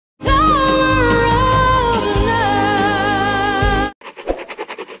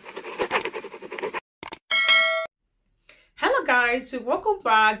YouTube, welcome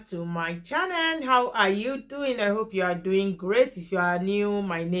back to my channel. How are you doing? I hope you are doing great. If you are new,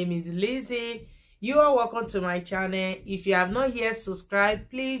 my name is Lizzie. You are welcome to my channel. If you have not yet subscribed,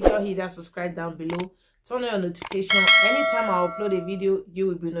 please just hit that subscribe down below. Turn on your notification. Anytime I upload a video, you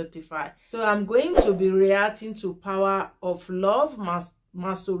will be notified. So I'm going to be reacting to Power of Love,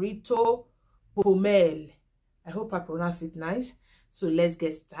 Marcelito, Pomoy. I hope I pronounce it nice. So let's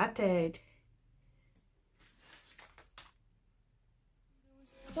get started.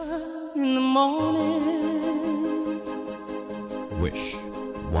 In the morning, Wish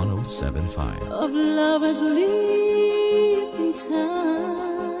 107.5 of lovers leaving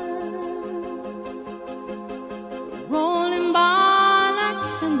town, rolling by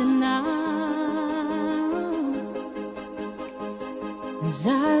like tender now, as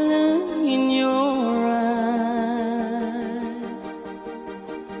I look in your eyes,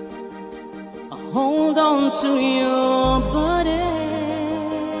 I hold on to your body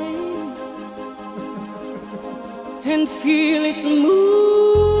and feel its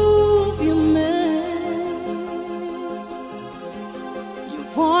move you make. Your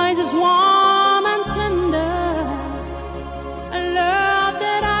voice is warm and tender, a love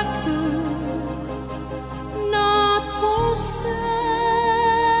that I could not forsake,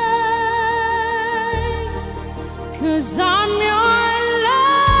 'cause I'm your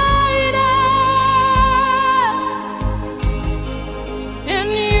lady and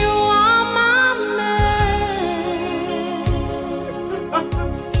you are my man.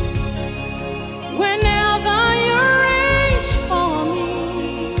 Whenever you reach for me,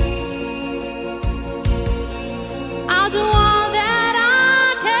 I'll do all that I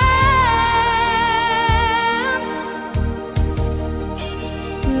can.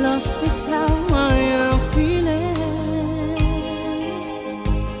 Lost is how I am feeling,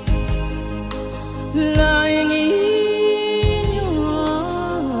 lying in your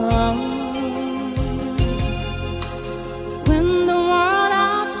arms, when the world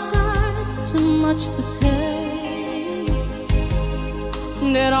outside too much to take.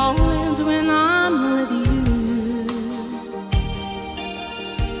 That all ends when I'm with you,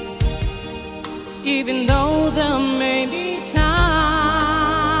 even though there may be time.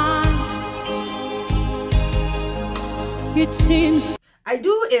 It seems I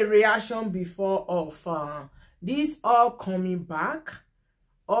do a reaction before of this all coming back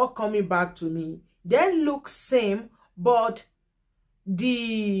to me. They look same, but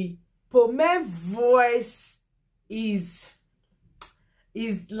the Pomoy voice is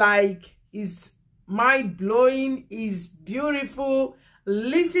mind-blowing, is beautiful.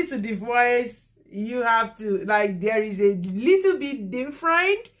 Listen to the voice. You have to, like, there is a little bit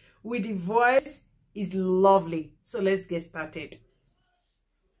different with the voice. Is lovely. So let's get started.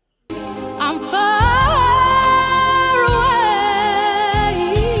 I'm far away,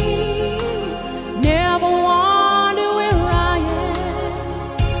 never wonder where I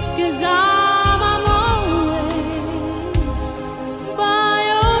am, 'cause I'm always by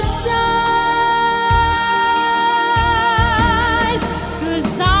your side,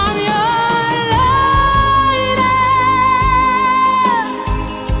 'cause I'm your lady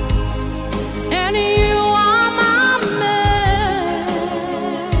and you are my man.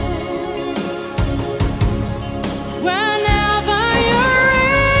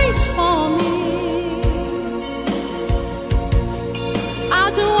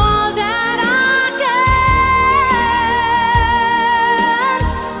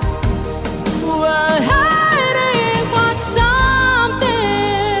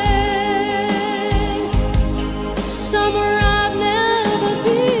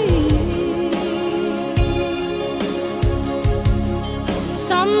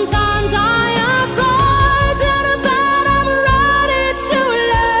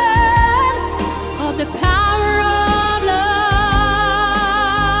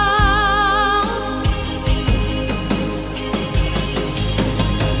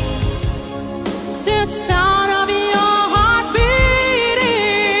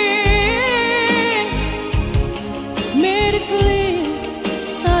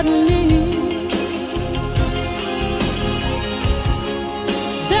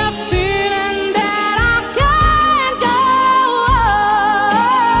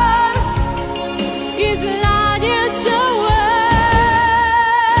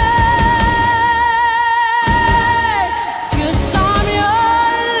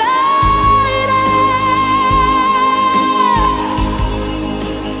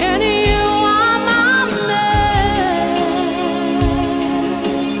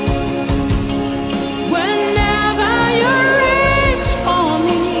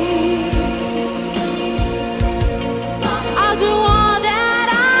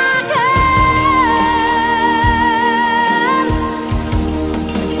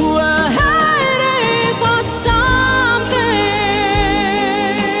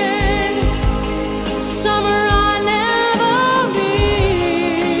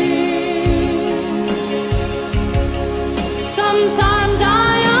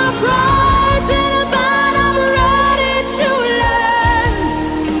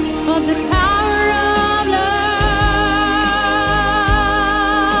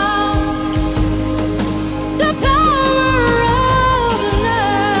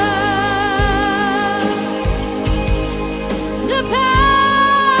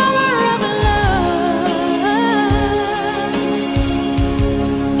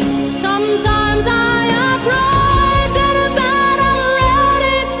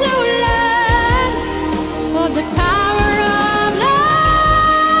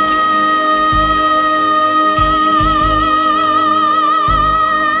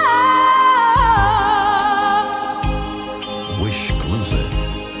 exclusive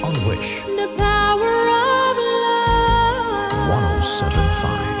on Wish The power of love.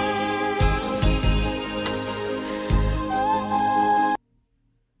 1075.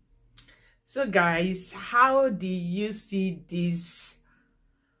 So guys, how do you see this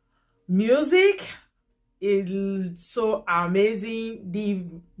music? It's so amazing. The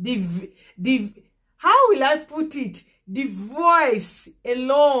how will I put it? The voice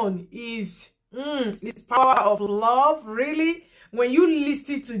alone is power of love. Really, when you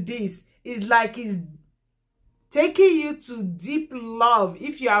listen to this, it's like it's taking you to deep love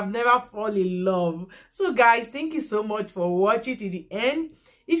if you have never fallen in love. So guys, thank you so much for watching to the end.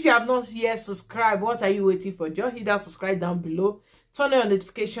 If you have not yet subscribed, what are you waiting for? Just hit that subscribe down below. Turn on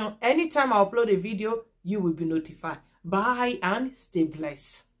notification. Anytime I upload a video, you will be notified. Bye and stay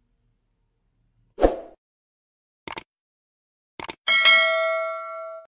blessed.